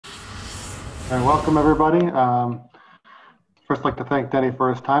And welcome, everybody. First, I'd like to thank Denny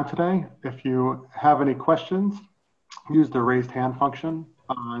for his time today. If you have any questions, use the raised hand function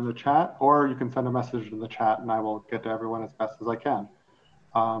in the chat, or you can send a message in the chat, and I will get to everyone as best as I can.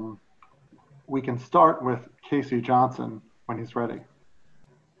 We can start with Casey Johnson when he's ready.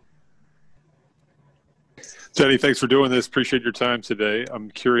 Denny, thanks for doing this. Appreciate your time today.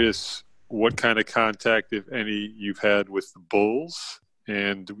 I'm curious what kind of contact, if any, you've had with the Bulls,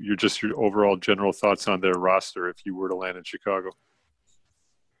 and your overall general thoughts on their roster if you were to land in Chicago.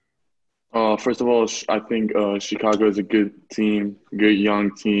 First of all, I think Chicago is a good team, good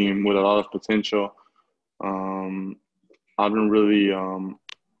young team with a lot of potential. I don't really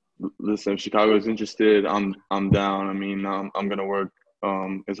listen. If Chicago is interested, I'm down. I mean, I'm gonna work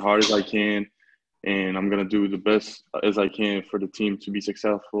as hard as I can, and I'm gonna do the best as I can for the team to be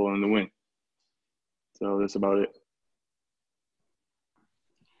successful and to win. So that's about it.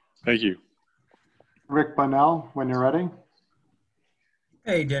 Thank you. Rick Bunnell, when you're ready.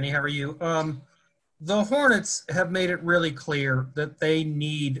 Hey, Denny, how are you? The Hornets have made it really clear that they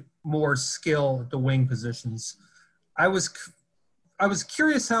need more skill at the wing positions. I was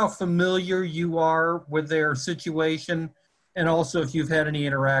curious how familiar you are with their situation, and also if you've had any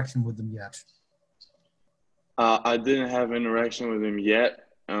interaction with them yet. I didn't have interaction with him yet.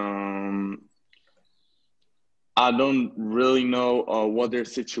 I don't really know what their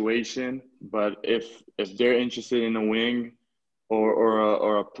situation, but if they're interested in a wing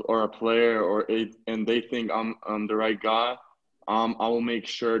or a player and they think I'm the right guy, I will make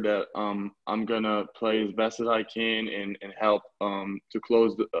sure that I'm gonna play as best as I can and help to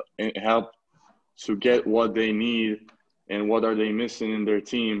close and help to get what they need and what are they missing in their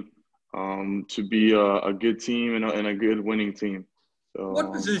team to be a good team and a good winning team. So,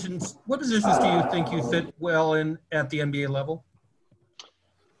 What positions do you think you fit well in at the NBA level?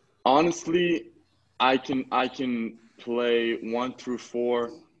 Honestly, I can play 1 through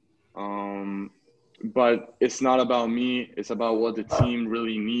 4, but it's not about me. It's about what the team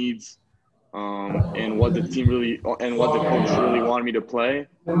really needs, and what the coach really wanted me to play.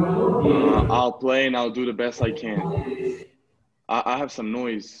 I'll play and I'll do the best I can. I have some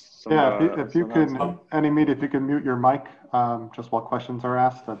noise. If you can, if you can mute your mic just while questions are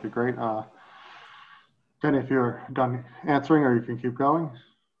asked, that'd be great. Then if you're done answering, or you can keep going.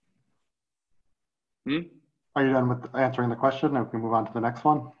 Are you done with answering the question? And we can move on to the next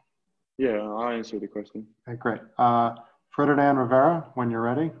one. Yeah, I'll answer the question. Okay, great. Ferdinand Rivera, when you're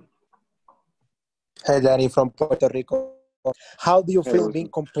ready. Hey, Danny from Puerto Rico. How do you feel being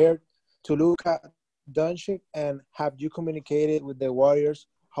compared to Luka Doncic, and have you communicated with the Warriors?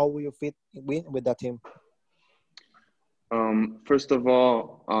 How will you fit in with that team? First of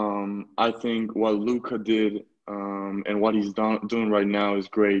all, I think what Luka did and what he's doing right now is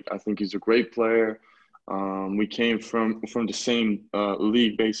great. I think he's a great player. We came from the same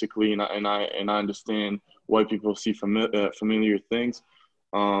league basically, and I understand why people see familiar things.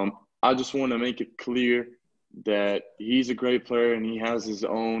 I just want to make it clear that he's a great player and he has his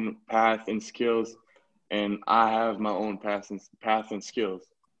own path and skills, and I have my own path and skills.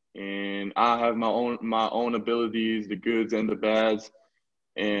 And I have my own abilities, the goods and the bads.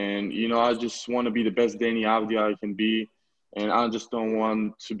 And, I just want to be the best Deni Avdija I can be. And I just don't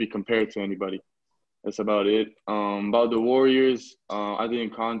want to be compared to anybody. That's about it. About the Warriors, I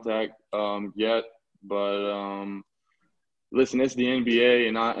didn't contact yet. But, listen, it's the NBA,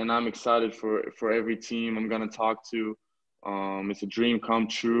 and I'm excited for every team I'm going to talk to. It's a dream come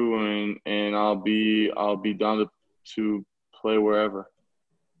true, and I'll be down to play wherever.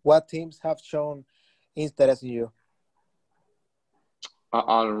 What teams have shown interest in you?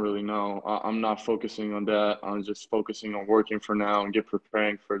 I don't really know. I'm not focusing on that. I'm just focusing on working for now and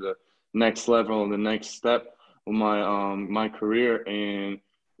preparing for the next level and the next step of my career. And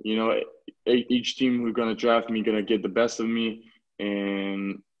each team who's gonna draft me gonna get the best of me,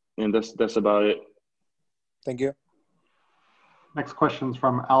 and that's about it. Thank you. Next question's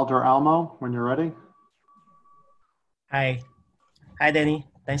from Alder Almo. When you're ready. Hi, Denny.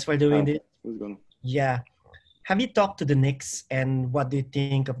 Thanks for doing this. Who's going? Yeah. Have you talked to the Knicks, and what do you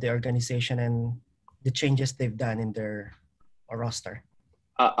think of the organization and the changes they've done in their roster?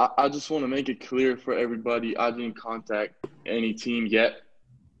 I just want to make it clear for everybody, I didn't contact any team yet.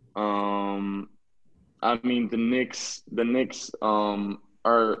 I mean, the Knicks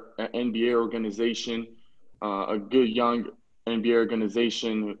are an NBA organization, a good young NBA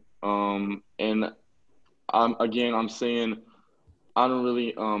organization, and I'm saying I don't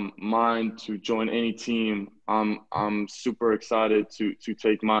really mind to join any team. I'm super excited to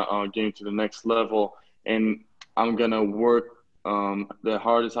take my game to the next level, and I'm gonna work the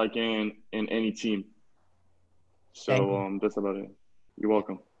hardest I can in any team. So that's about it. You're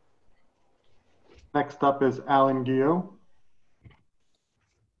welcome. Next up is Alan Guillot.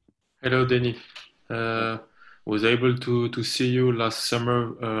 Hello, Deni. Was able to see you last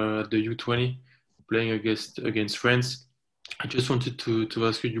summer at the U20 playing against France. I just wanted to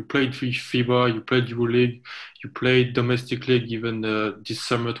ask you, you played FIBA, you played EuroLeague, you played domestic league even this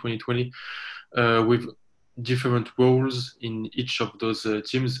summer 2020 with different roles in each of those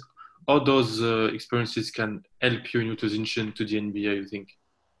teams. How those experiences can help you in your transition to the NBA, you think?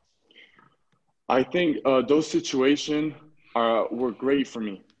 I think those situations were great for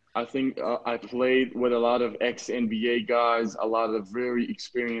me. I think I played with a lot of ex-NBA guys, a lot of very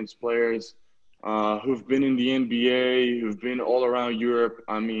experienced players who've been in the NBA, who've been all around Europe.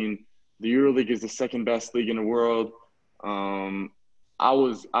 I mean, the EuroLeague is the second best league in the world. I'm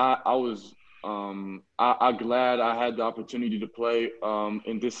glad I had the opportunity to play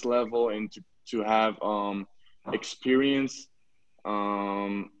in this level and to have experience.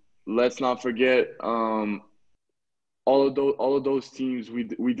 Let's not forget all of those teams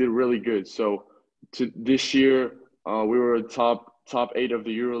we did really good. So this year we were top 8 of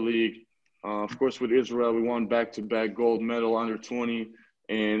the EuroLeague. Of course, with Israel, we won back-to-back gold medal under 20,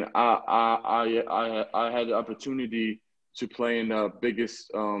 and I had the opportunity to play in the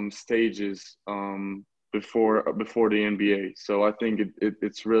biggest stages before the NBA. So I think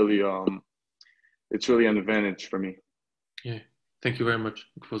it's really an advantage for me. Yeah, thank you very much.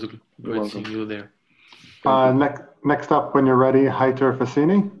 It was great seeing you there. Next up, when you're ready, Heitor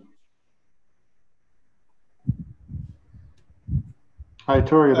Fassini.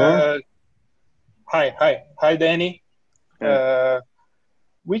 Heitor, are you there? Hi, Deni.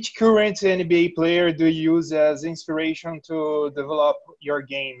 Which current NBA player do you use as inspiration to develop your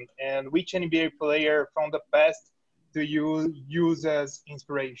game? And which NBA player from the past do you use as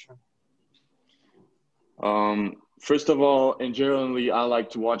inspiration? First of all, and generally, I like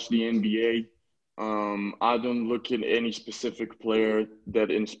to watch the NBA. I don't look at any specific player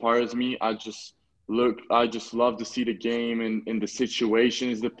that inspires me. I just love to see the game and the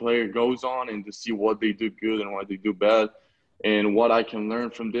situations the player goes on and to see what they do good and what they do bad and what I can learn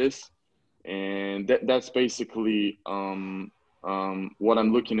from this. And that's basically what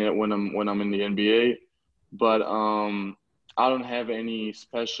I'm looking at when I'm in the NBA. But I don't have any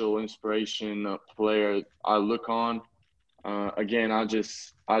special inspiration player I look on. Again, I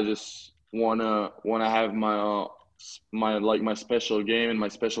just wanna have my special game and my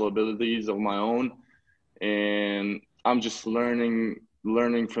special abilities of my own, and I'm just learning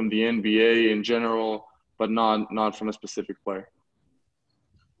from the NBA in general, but not from a specific player.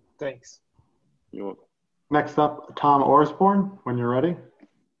 Thanks. You're welcome. Next up, Tom Orsborn, when you're ready.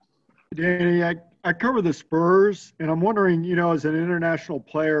 Danny, I cover the Spurs, and I'm wondering, as an international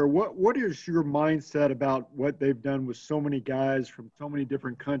player, what is your mindset about what they've done with so many guys from so many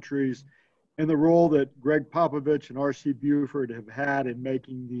different countries and the role that Greg Popovich and R.C. Buford have had in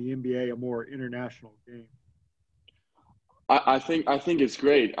making the NBA a more international game? I think it's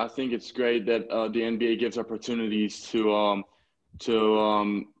great. I think it's great that the NBA gives opportunities to all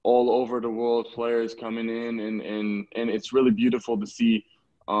over the world players coming in, and it's really beautiful to see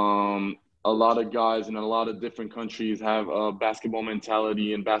a lot of guys in a lot of different countries have a basketball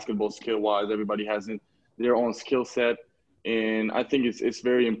mentality and basketball skill-wise. Everybody has their own skill set, and I think it's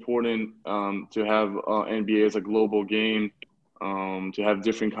very important to have NBA as a global game, to have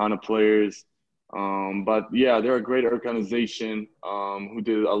different kind of players. But yeah, they're a great organization who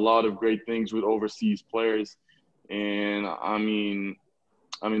did a lot of great things with overseas players, and I mean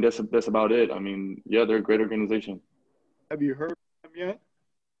that's about it. I mean, yeah, they're a great organization. Have you heard from them yet?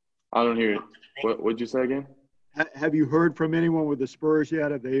 I don't hear it. What'd you say again? Have you heard from anyone with the Spurs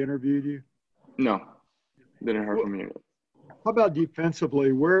yet? Have they interviewed you? No, didn't hear from you yet. How about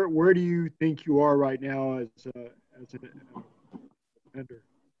defensively? Where do you think you are right now as a defender?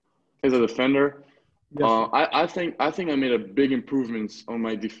 As a defender, Yes. I think I made a big improvements on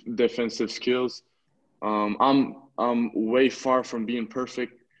my defensive skills. I'm way far from being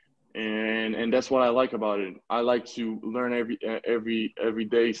perfect, and that's what I like about it. I like to learn every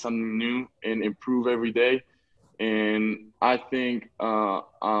day something new and improve every day. And I think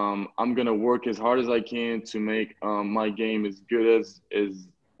I'm gonna work as hard as I can to make my game as good as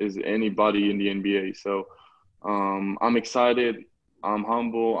anybody in the NBA. So I'm excited. I'm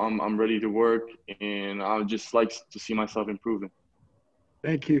humble. I'm ready to work, and I just like to see myself improving.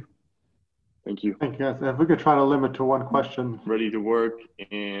 Thank you. Thank you. Thank you. If we could try to limit to one question. Ready to work,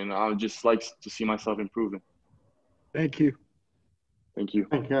 and I just like to see myself improving. Thank you. Thank you.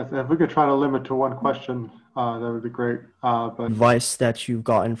 Thank you. Yes, if we could try to limit to one question, that would be great. But Advice that you've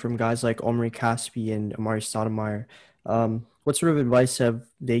gotten from guys like Omri Caspi and Amari Stoudemire. What sort of advice have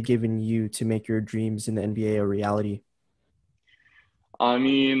they given you to make your dreams in the NBA a reality? I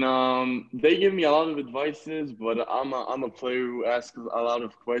mean, they give me a lot of advices, but I'm a player who asks a lot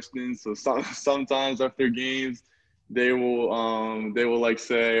of questions. So sometimes after games, they will like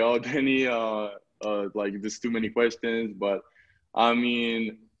say, "Oh, Denny, like there's too many questions." But I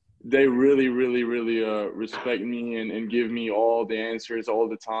mean, they really, really, really respect me and give me all the answers all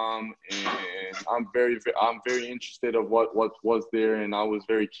the time. And I'm very interested of what was there, and I was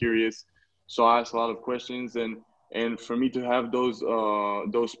very curious. So I asked a lot of questions, and for me to have those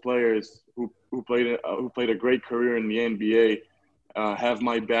players who played a great career in the NBA have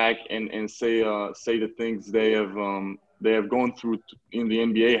my back and say the things they have gone through in the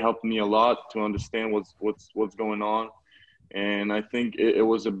NBA helped me a lot to understand what's going on. And I think it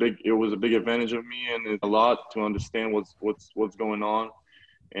was a big advantage of me, and it's a lot to understand what's going on.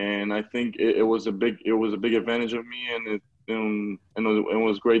 And I think it was a big advantage of me, and it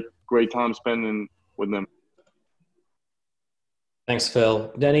was great time spending with them. Thanks,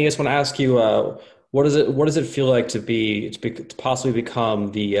 Phil. Danny, I just want to ask you, what does it feel like to possibly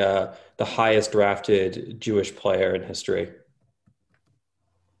become the highest drafted Jewish player in history?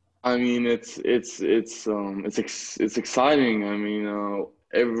 I mean, it's exciting. I mean,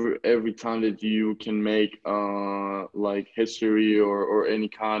 every time that you can make like history or any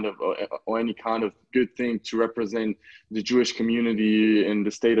kind of good thing to represent the Jewish community in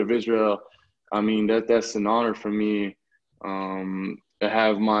the state of Israel, I mean that's an honor for me. To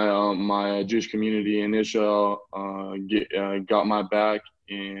have my Jewish community in Israel got my back,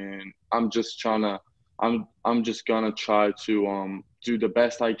 and I'm just gonna try to do the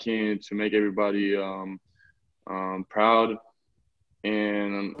best I can to make everybody proud,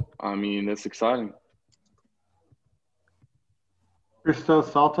 and I mean that's exciting. Christos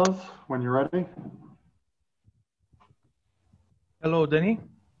Saltos, when you're ready. Hello, Denny.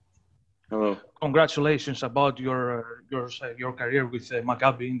 Hello. Congratulations about your career with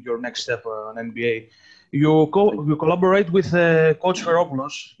Maccabi in your next step on NBA. You collaborate with Coach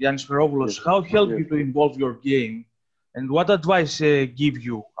Feropoulos, Yannis Feropoulos. Yes. How helped Yes. you to involve your game, and what advice give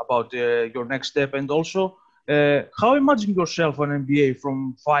you about your next step? And also, how imagine yourself on NBA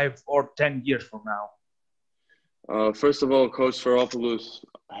from 5 or 10 years from now? First of all, Coach Feropoulos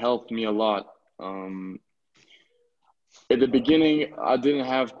helped me a lot. At the beginning, I didn't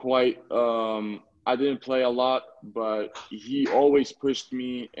play a lot, but he always pushed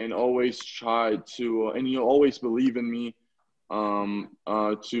me and always tried to, and he always believed in me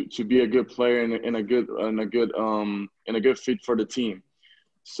to be a good player and a good fit for the team.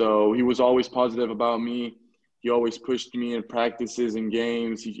 So he was always positive about me. He always pushed me in practices and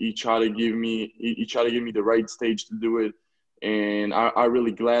games. He tried to give me the right stage to do it. And I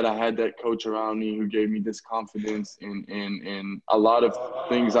really glad I had that coach around me who gave me this confidence, and a lot of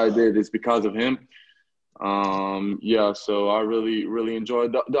things I did is because of him. Yeah, so I really, really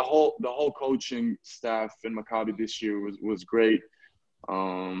enjoyed the whole coaching staff in Maccabi this year was great.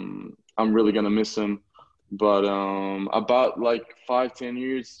 I'm really gonna miss him, but about like 5-10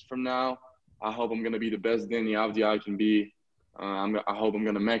 years from now, I hope I'm gonna be the best Deni Avdija I can be. I hope I'm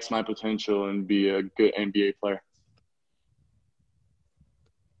gonna max my potential and be a good NBA player.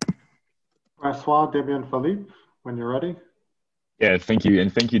 Francois Debian Philippe, when you're ready. Yeah, thank you.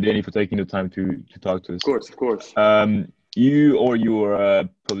 And thank you, Danny, for taking the time to talk to us. Of course. You or your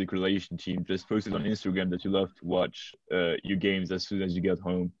public relation team just posted on Instagram that you love to watch your games as soon as you get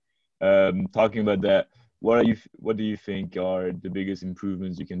home. Talking about that, what do you think are the biggest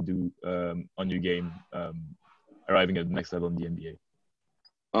improvements you can do on your game arriving at the next level in the NBA?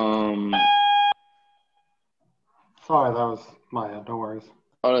 Sorry, that was my end. No worries.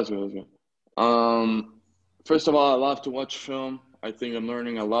 Oh, that's good. First of all, I love to watch film. I think I'm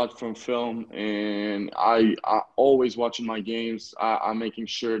learning a lot from film, and I always watching my games. I'm making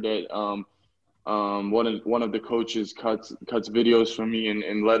sure that one of the coaches cuts videos for me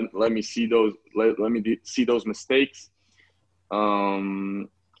and let me see those mistakes.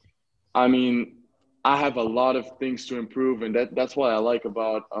 I mean, I have a lot of things to improve, and that's what I like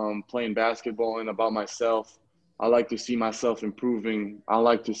about playing basketball and about myself. I like to see myself improving. I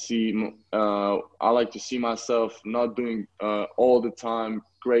like to see myself not doing all the time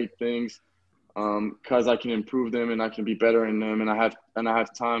great things, because I can improve them and I can be better in them, and I have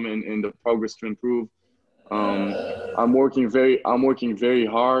time in the progress to improve. I'm working very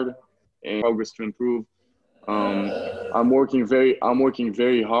hard and progress to improve. I'm working very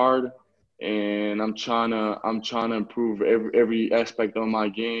hard and I'm trying to improve every aspect of my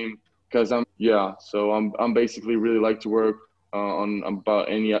game because I'm basically really like to work on about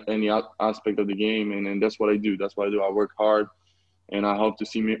any aspect of the game, and that's what I do. That's what I do. I work hard, and I hope to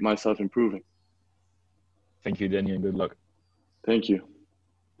see myself improving. Thank you, Deni, and good luck. Thank you.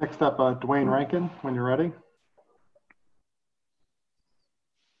 Next up, Dwayne Rankin, when you're ready.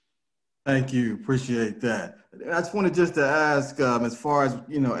 Thank you. Appreciate that. I just wanted to ask, as far as,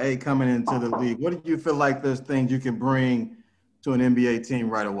 coming into the league, what do you feel like there's things you can bring to an NBA team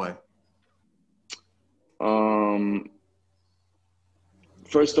right away?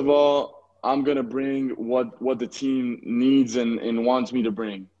 First of all, I'm going to bring what the team needs and wants me to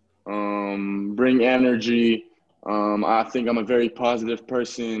bring. Bring energy. I think I'm a very positive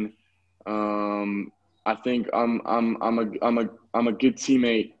person. I think I'm a good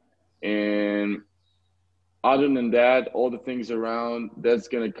teammate, and other than that, all the things around that's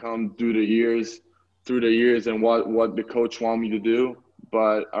gonna come through the years, and what the coach want me to do.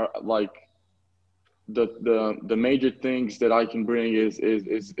 But like the major things that I can bring is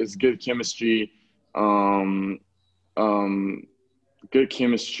good chemistry, good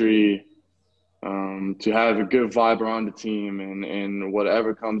chemistry. To have a good vibe around the team, and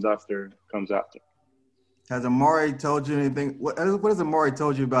whatever comes after comes after. Has Amari told you anything? What has Amari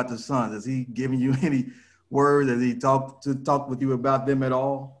told you about the Suns? Has he given you any word? Has he talked with you about them at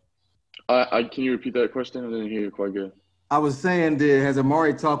all? Can you repeat that question? I didn't hear you quite good. I was saying, has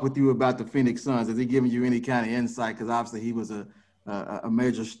Amari talked with you about the Phoenix Suns? Has he given you any kind of insight? Because obviously he was a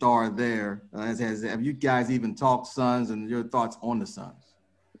major star there. Have you guys even talked Suns and your thoughts on the Suns?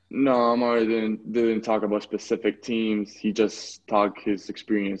 No, Amari didn't talk about specific teams. He just talked his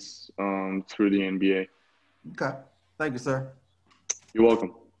experience through the NBA. Okay. Thank you, sir. You're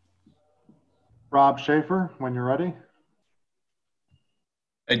welcome. Rob Schaefer, when you're ready.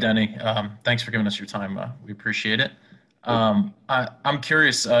 Hey, Deni. Thanks for giving us your time. We appreciate it. I'm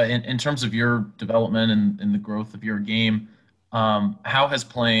curious, in terms of your development and the growth of your game, how has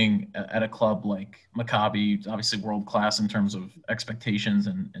playing at a club like Maccabi, obviously world class in terms of expectations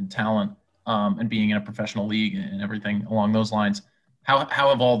and talent, and being in a professional league and everything along those lines, how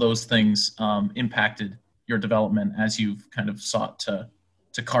have all those things impacted your development as you've kind of sought to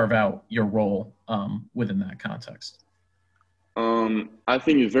carve out your role within that context? I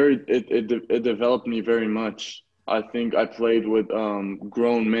think it developed me very much. I think I played with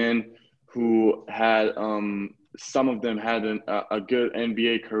grown men who had some of them had a good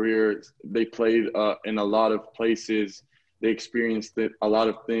NBA career. They played in a lot of places. They experienced a lot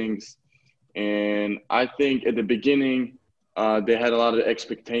of things, and I think at the beginning they had a lot of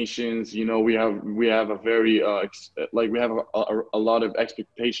expectations. You know, we have a very we have a lot of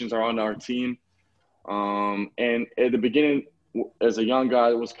expectations around our team, and at the beginning, as a young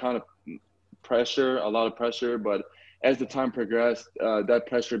guy, it was kind of a lot of pressure. But as the time progressed, that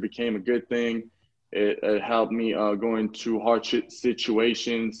pressure became a good thing. It helped me go into hardship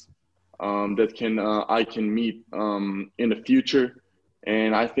situations that I can meet in the future.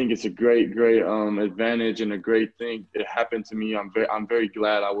 And I think it's a great advantage and a great thing. It happened to me. I'm very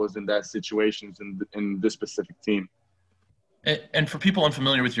glad I was in that situation in this specific team. And for people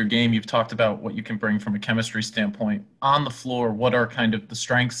unfamiliar with your game, you've talked about what you can bring from a chemistry standpoint. On the floor, what are kind of the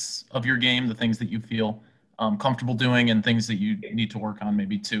strengths of your game, the things that you feel comfortable doing, and things that you need to work on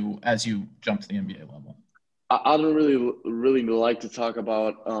maybe too as you jump to the NBA level? I don't really like to talk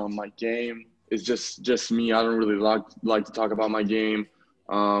about my game. It's just me. I don't really like to talk about my game.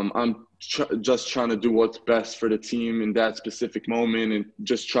 I'm just trying to do what's best for the team in that specific moment, and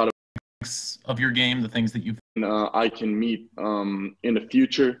just try to of your game, the things that I can meet in the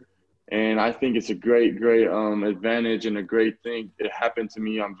future. And I think it's a great advantage and a great thing. It happened to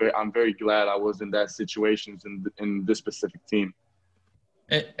me. I'm very glad I was in that situation in this specific team.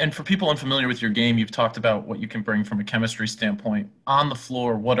 And for people unfamiliar with your game, you've talked about what you can bring from a chemistry standpoint. On the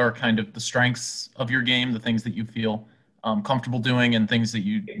floor, what are kind of the strengths of your game, the things that you feel comfortable doing, and things that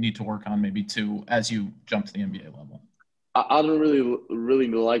you need to work on maybe too as you jump to the NBA level? I don't really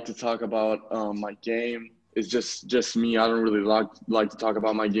like to talk about my game. It's just me. I don't really like to talk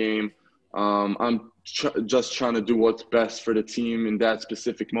about my game. I'm just trying to do what's best for the team in that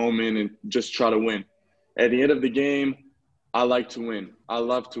specific moment, and just try to win. At the end of the game, I like to win. I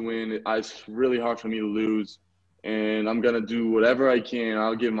love to win. It's really hard for me to lose, and I'm gonna do whatever I can.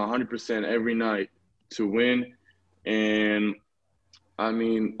 I'll give my 100% every night to win, and I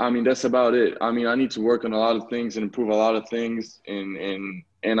mean that's about it. I mean, I need to work on a lot of things and improve a lot of things, and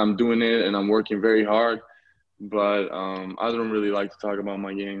I'm doing it, and I'm working very hard. But I don't really like to talk about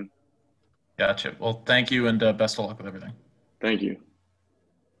my game. Gotcha. Well, thank you, and best of luck with everything. Thank you.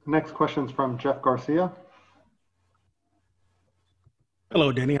 Next question is from Jeff Garcia.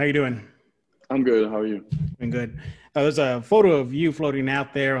 Hello, Deni. How you doing? I'm good. How are you? Doing good. There's a photo of you floating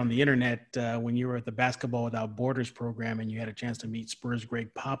out there on the internet when you were at the Basketball Without Borders program and you had a chance to meet Spurs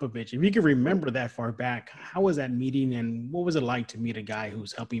Greg Popovich. If you can remember that far back, how was that meeting and what was it like to meet a guy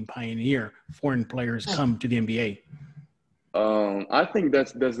who's helping pioneer foreign players come to the NBA? I think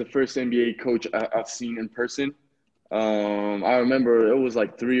that's the first NBA coach I've seen in person. I remember it was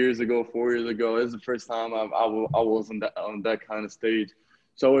like 3 years ago, 4 years ago. It was the first time I was on that kind of stage,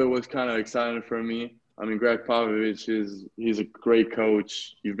 so it was kind of exciting for me. I mean, Greg Popovich he's a great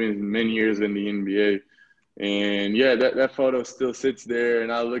coach. He's been many years in the NBA, and yeah, that photo still sits there,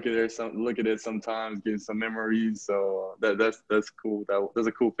 and I look at it sometimes, getting some memories. So that's cool. That's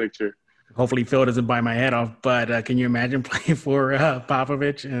a cool picture. Hopefully Phil doesn't bite my head off, but can you imagine playing for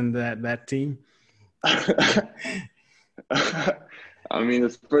Popovich and that team? I mean, the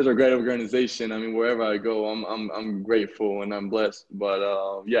Spurs are a great organization. I mean, wherever I go, I'm grateful and I'm blessed. But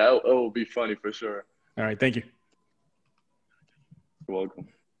yeah, it will be funny for sure. All right, thank you. You're welcome.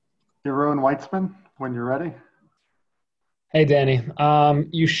 Jeroen Weitzman, when you're ready. Hey, Danny.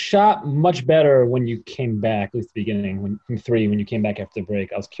 You shot much better when you came back, at least the beginning, when you came back after the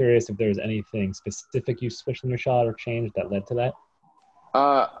break. I was curious if there was anything specific you switched in your shot or changed that led to that.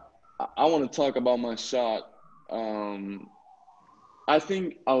 I want to talk about my shot. I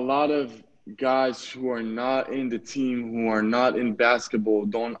think a lot of guys who are not in the team, who are not in basketball,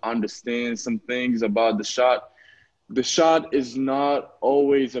 don't understand some things about the shot. The shot is not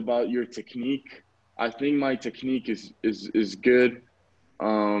always about your technique. I think my technique is good.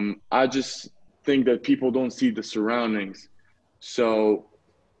 I just think that people don't see the surroundings. So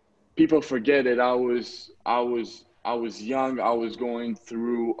people forget that I was young. I was going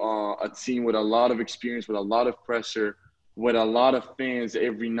through a team with a lot of experience, with a lot of pressure, with a lot of fans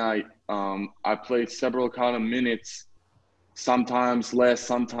every night. I played several kind of minutes, sometimes less,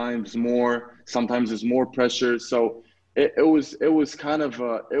 sometimes more. Sometimes there's more pressure. So it was kind of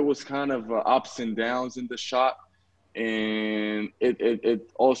ups and downs in the shot, and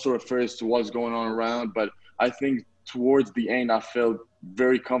it also refers to what's going on around. But I think towards the end, I felt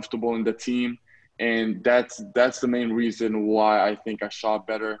very comfortable in the team, and that's the main reason why I think I shot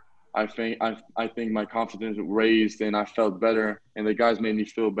better. I think my confidence raised and I felt better, and the guys made me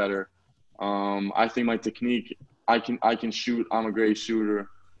feel better. I think my technique, I can shoot. I'm a great shooter.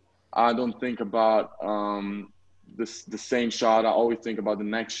 I don't think about the same shot. I always think about the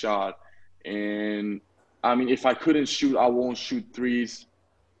next shot. And I mean, if I couldn't shoot, I won't shoot threes.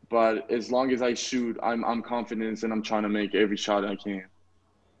 But as long as I shoot, I'm confident and I'm trying to make every shot I can.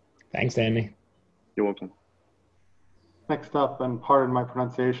 Thanks, Danny. You're welcome. Next up, and pardon my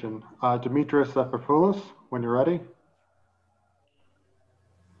pronunciation, Dimitris Papoulis, when you're ready.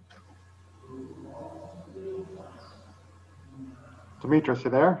 Dimitris, you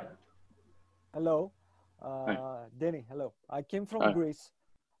there? Hello. Deni, hello. I came from Greece.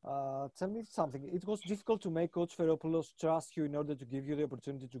 Tell me something. It was difficult to make Coach Feropoulos trust you in order to give you the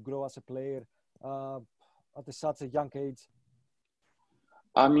opportunity to grow as a player at such a young age.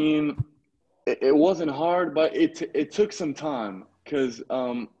 I mean, it wasn't hard, but it took some time because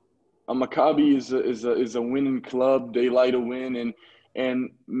Maccabi is a winning club. They like to win,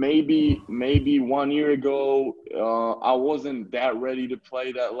 and maybe 1 year ago I wasn't that ready to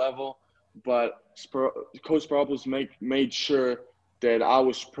play that level, but Coach Paropoulos made sure that I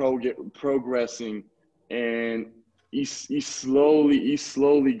was progressing, and he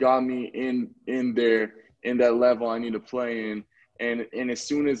slowly got me in there in that level I need to play in. And as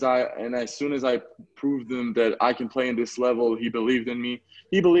soon as I proved him that I can play in this level, he believed in me.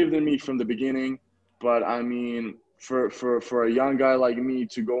 He believed in me from the beginning. But I mean, for a young guy like me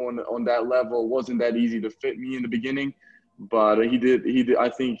to go on that level wasn't that easy to fit me in the beginning. But he did. I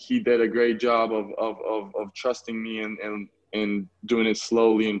think he did a great job of trusting me and doing it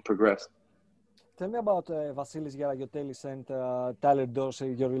slowly and progress. Tell me about Vasilis Garagiotelis and Tyler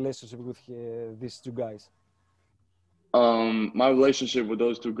Dorsey, your relationship with these two guys. My relationship with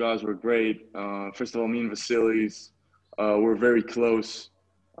those two guys were great. First of all, me and Vasilis were very close.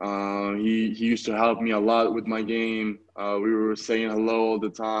 He used to help me a lot with my game. We were saying hello all the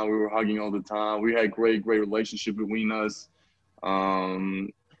time. We were hugging all the time. We had great relationship between us.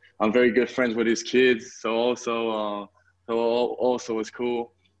 I'm very good friends with his kids, so also it's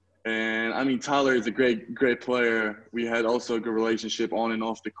cool. And I mean, Tyler is a great player. We had also a good relationship on and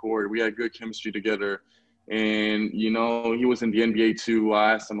off the court. We had good chemistry together. And, you know, he was in the NBA too.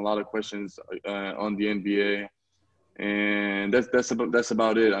 I asked him a lot of questions on the NBA. And that's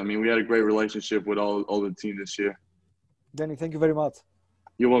about it. I mean, we had a great relationship with all the team this year. Danny, thank you very much.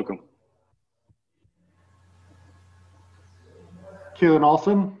 You're welcome. Keelan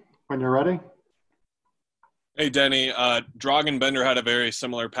Olson, when you're ready. Hey, Deni. Dragan Bender had a very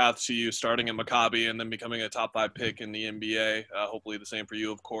similar path to you, starting at Maccabi and then becoming a top 5 pick in the NBA. Hopefully the same for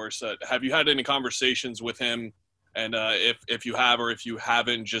you, of course. Have you had any conversations with him? And if you have or if you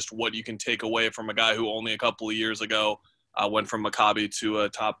haven't, just what you can take away from a guy who only a couple of years ago went from Maccabi to a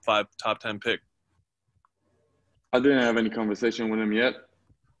top 5, top 10 pick? I didn't have any conversation with him yet.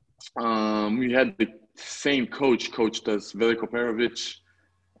 We had the same coached us, Veliko Perovic.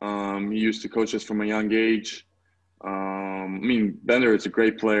 He used to coach us from a young age. Bender is a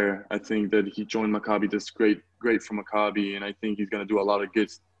great player. I think that he joined Maccabi. That's great for Maccabi, and I think he's going to do a lot of good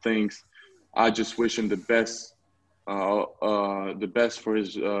things. I just wish him the best for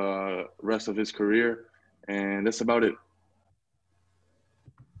his rest of his career, and that's about it.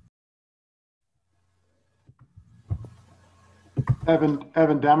 Evan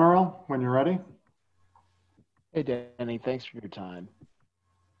Demerel, when you're ready. Hey, Deni. Thanks for your time.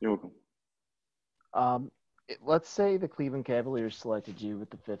 You're welcome. Let's say the Cleveland Cavaliers selected you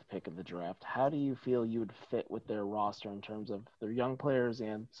with the 5th pick of the draft. How do you feel you would fit with their roster in terms of their young players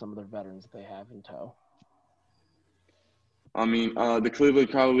and some of their veterans that they have in tow? The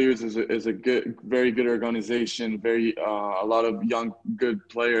Cleveland Cavaliers is a very good organization. A lot of young, good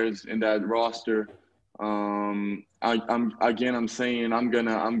players in that roster. I'm saying I'm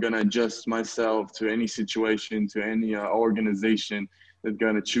gonna adjust myself to any situation, to any organization that's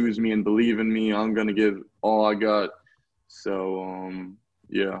gonna choose me and believe in me. I'm gonna give all I got. So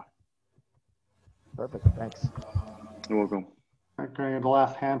yeah. Perfect. Thanks. You're welcome. Okay, the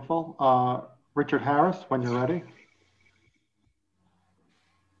last handful. Richard Harris, when you're ready.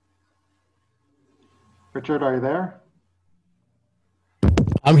 Richard, are you there?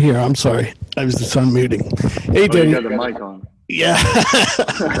 I'm here. I'm sorry. I was just unmuting. Hey, Deni. You got the mic on. Yeah.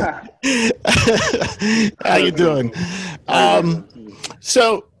 How you doing? A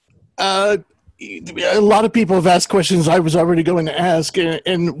lot of people have asked questions I was already going to ask,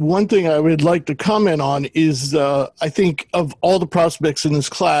 and one thing I would like to comment on is I think of all the prospects in this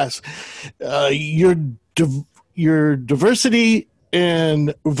class, your diversity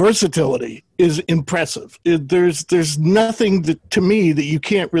and versatility is impressive. There's nothing to me that you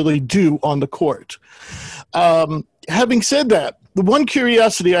can't really do on the court. Having said that, the one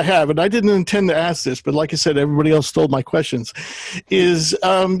curiosity I have, and I didn't intend to ask this, but like I said, everybody else stole my questions, is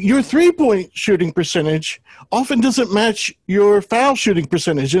your three-point shooting percentage often doesn't match your foul shooting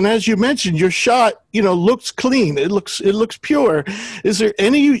percentage. And as you mentioned, your shot, looks clean. It looks pure. Do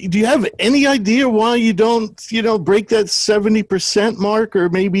you have any idea why you don't, break that 70% mark or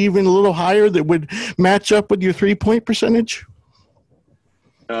maybe even a little higher that would match up with your three-point percentage?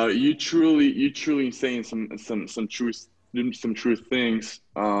 You truly saying some true things.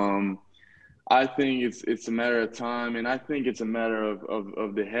 I think it's a matter of time, and I think it's a matter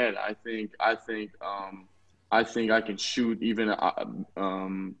of the head. I think I can shoot even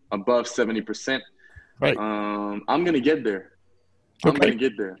above 70%. Right. I'm gonna get there. I'm gonna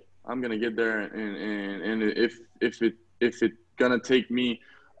get there, and if it's gonna take me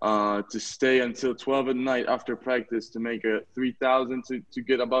to stay until 12 at night after practice to make a 3,000 to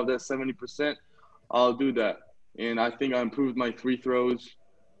get above that 70%, I'll do that. And I think I improved my free throws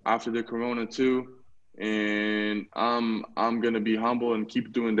after the Corona too. And I'm gonna be humble and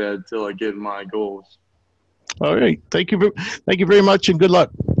keep doing that until I get my goals. All right. Thank you very much, and good luck.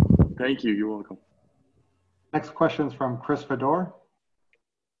 Thank you. You're welcome. Next question is from Chris Fedor.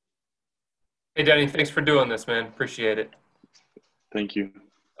 Hey, Deni. Thanks for doing this, man. Appreciate it. Thank you.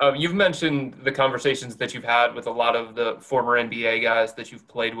 You've mentioned the conversations that you've had with a lot of the former NBA guys that you've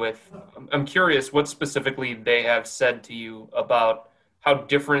played with. I'm curious what specifically they have said to you about how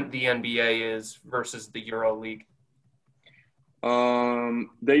different the NBA is versus the Euro League.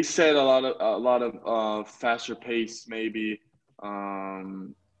 They said a lot of faster pace, maybe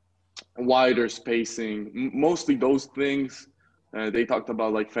wider spacing. Mostly those things. They talked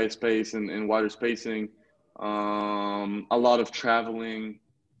about like fast pace and wider spacing. A lot of traveling.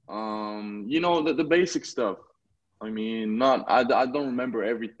 The basic stuff. I don't remember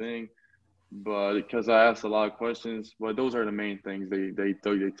everything, but because I asked a lot of questions, but those are the main things they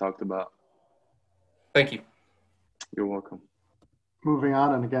talked about. Thank you. You're welcome. Moving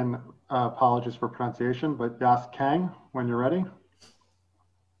on, and again, apologies for pronunciation, but Yas Kang, when you're ready.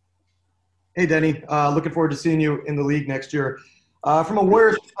 Hey, Deni. Looking forward to seeing you in the league next year. From a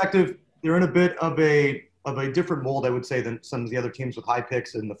Warriors perspective, they're in a bit of a different mold, I would say, than some of the other teams with high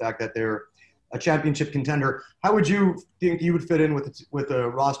picks and the fact that they're a championship contender. How would you think you would fit in with a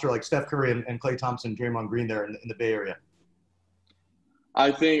roster like Steph Curry and Klay Thompson, Draymond Green there in the Bay Area? I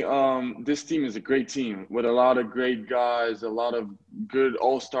think this team is a great team with a lot of great guys, a lot of good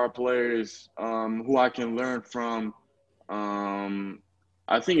all-star players who I can learn from.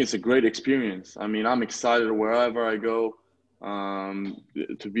 I think it's a great experience. I mean, I'm excited wherever I go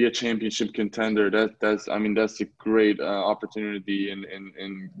to be a championship contender. That's a great opportunity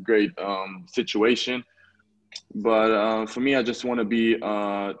and great situation. But for me, I just want to be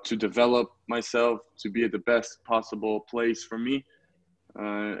to develop myself to be at the best possible place for me.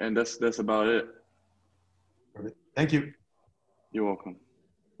 And that's about it. Perfect. Thank you. You're welcome.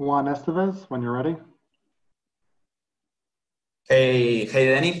 Juan Estevez, when you're ready. Hey,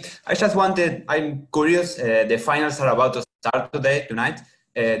 Danny. I'm curious. The finals are about to start tonight.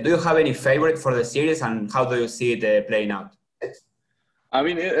 Do you have any favorite for the series, and how do you see it playing out? I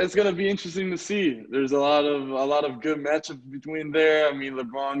mean, it's gonna be interesting to see. There's a lot of good matchups between there. I mean,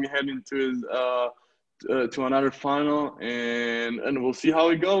 LeBron heading to his to another final, and we'll see how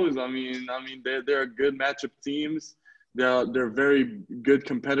it goes. I mean, they're good matchup teams. They're very good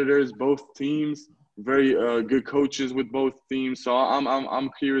competitors, both teams. Very good coaches with both teams. So I'm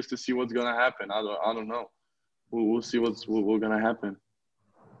curious to see what's gonna happen. I don't know. We'll see what's gonna happen.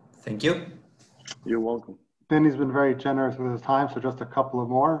 Thank you. You're welcome. Danny's been very generous with his time, so just a couple of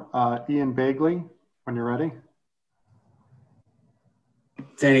more. Ian Bagley, when you're ready.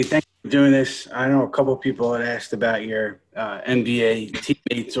 Danny, thank you for doing this. I know a couple of people had asked about your NBA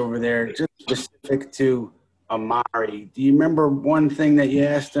teammates over there, just specific to Amari. Do you remember one thing that you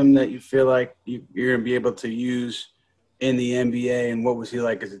asked him that you feel like you're going to be able to use in the NBA, and what was he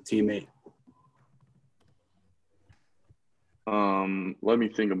like as a teammate? Let me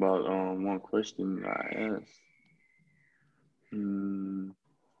think about one question I asked.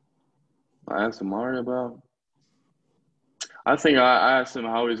 I asked Amari about. I think I asked him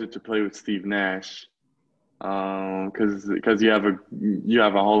how is it to play with Steve Nash, because you have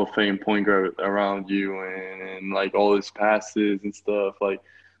a Hall of Fame point guard around you and like all his passes and stuff like,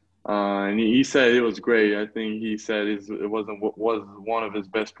 and he said it was great. I think he said it was one of his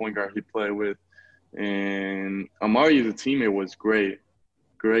best point guard he played with, and Amari as a teammate was great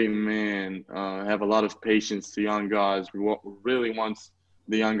man. Have a lot of patience to young guys. Really wants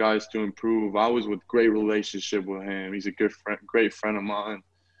the young guys to improve. I was with great relationship with him. He's a great friend of mine.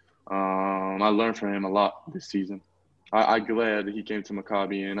 I learned from him a lot this season. I'm glad he came to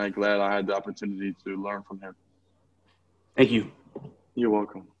Maccabi, and I'm glad I had the opportunity to learn from him. Thank you. You're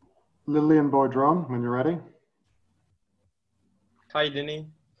welcome. Lillian Boudron, when you're ready. Hi, Denny.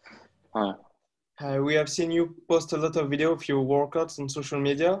 Hi. We have seen you post a lot of video of your workouts on social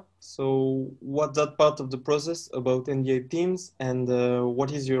media. So what's that part of the process about NBA teams, and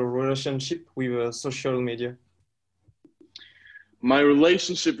what is your relationship with social media? My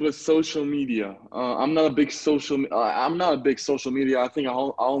relationship with social media. I'm not a big social media. I think I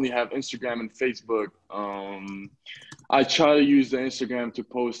only have Instagram and Facebook. I try to use the Instagram to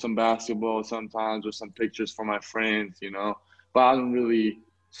post some basketball sometimes or some pictures for my friends, but I don't really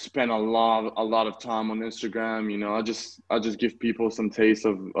spend a lot of time on Instagram. I just give people some taste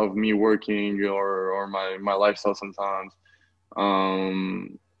of me working or my lifestyle sometimes.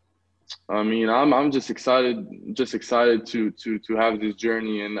 I'm just excited to have this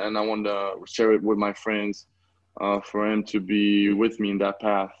journey, and I want to share it with my friends for him to be with me in that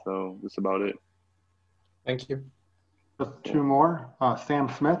path. So that's about it. Thank you. Just two more. Sam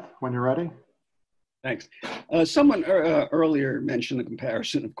Smith, when you're ready. Thanks. Someone earlier mentioned the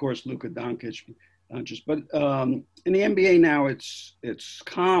comparison, of course, Luka Doncic, but in the NBA now, it's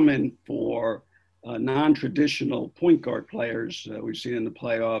common for non-traditional point guard players. We've seen in the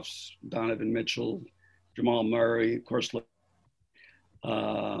playoffs, Donovan Mitchell, Jamal Murray, of course, being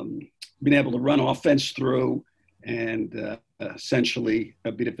able to run offense through and essentially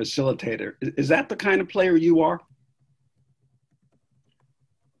be the facilitator. Is that the kind of player you are?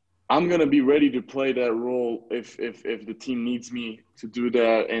 I'm gonna be ready to play that role if the team needs me to do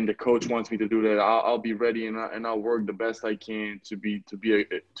that and the coach wants me to do that. I'll be ready and I'll work the best I can to be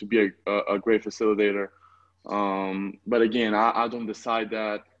a great facilitator. But again, I don't decide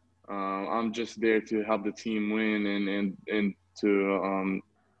that. I'm just there to help the team win and to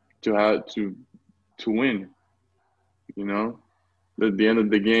win. At the end of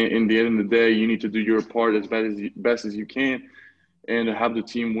the game, in the end of the day, you need to do your part as best as you can, and have the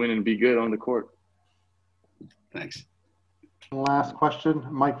team win and be good on the court. Thanks. Last question,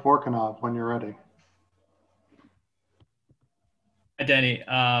 Mike Vorkunov, when you're ready. Hi, Denny.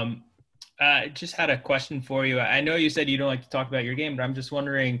 I just had a question for you. I know you said you don't like to talk about your game, but I'm just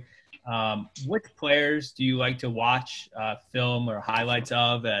wondering, which players do you like to watch film or highlights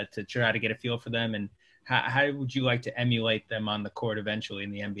of to try to get a feel for them? And how would you like to emulate them on the court eventually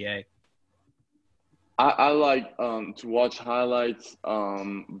in the NBA? I like to watch highlights,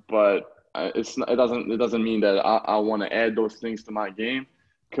 but it doesn't mean that I want to add those things to my game,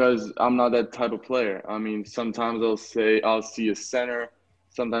 because I'm not that type of player. I mean, sometimes I'll see a center,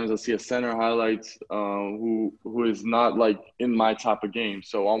 sometimes I'll see a center highlights who is not like in my type of game.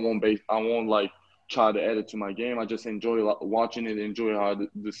 So I won't like try to add it to my game. I just enjoy watching it, enjoy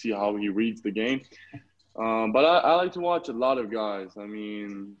to see how he reads the game. But I like to watch a lot of guys. I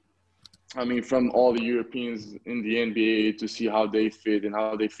mean, from all the Europeans in the NBA to see how they fit and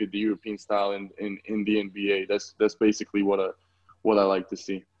how they fit the European style in the NBA. That's basically what I like to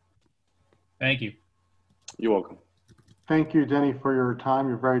see. Thank you. You're welcome. Thank you, Deni, for your time.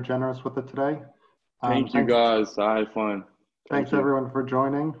 You're very generous with it today. Thank you, guys. I had fun. Thanks, everyone, for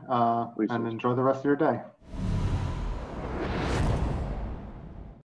joining, and enjoy the rest of your day.